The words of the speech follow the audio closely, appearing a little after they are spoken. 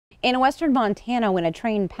In western Montana, when a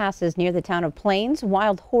train passes near the town of Plains,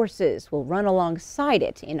 wild horses will run alongside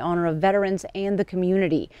it in honor of veterans and the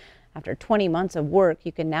community. After 20 months of work,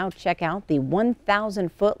 you can now check out the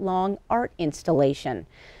 1,000-foot-long art installation.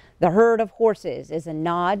 The herd of horses is a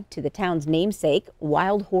nod to the town's namesake,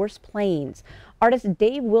 Wild Horse Plains. Artist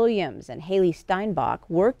Dave Williams and Haley Steinbach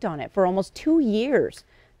worked on it for almost 2 years.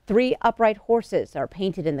 3 upright horses are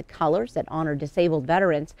painted in the colors that honor disabled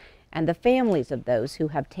veterans and the families of those who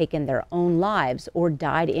have taken their own lives or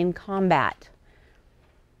died in combat.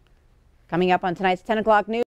 Coming up on tonight's 10 o'clock news.